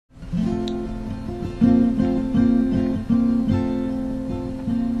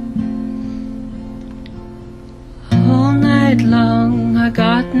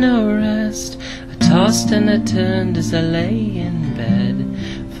no rest. I tossed and I turned as I lay in bed,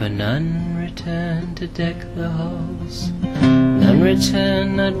 for none returned to deck the halls. None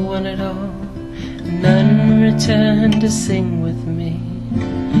returned, not one at all. None returned to sing with me.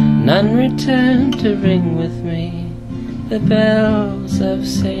 None returned to ring with me the bells of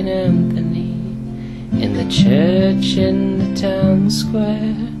St. Anthony. In the church in the town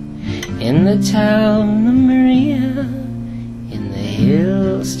square, in the town of Maria, in the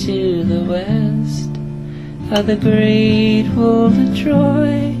hills to the west, are the great walls of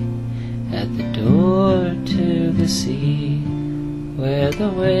Troy, at the door to the sea, where the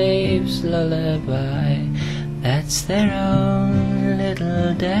waves lullaby. That's their own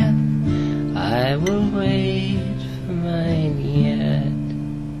little death. I will wait for mine yet.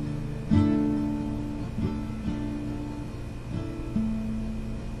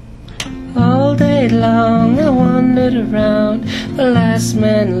 All day long I wandered around, the last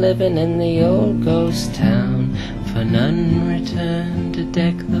man living in the old ghost town, for none returned to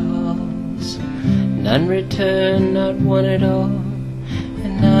deck the halls. None returned, not one at all,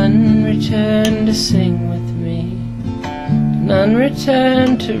 and none returned to sing with me. None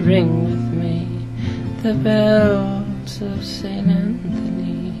returned to ring with me the bells of St.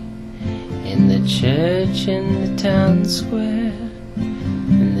 Anthony. In the church in the town square,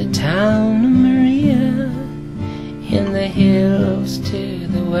 in the town of Maria, in the hills to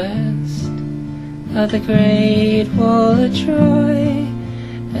the west, are the great wall of Troy,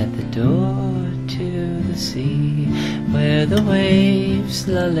 at the door to the sea, where the waves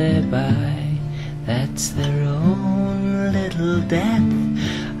lullaby. That's their own little death.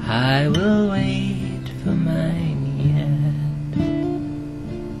 I will wait for mine yet.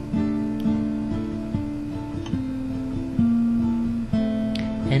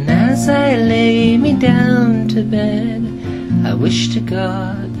 And as I lay me down to bed, I wish to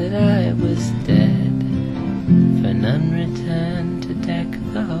God that I was dead, for none returned to deck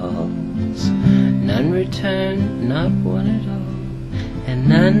the halls. None returned, not one at all, and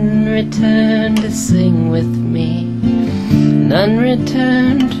none returned to sing with me. None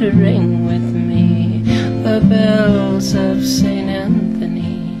returned to ring with me the bells of St.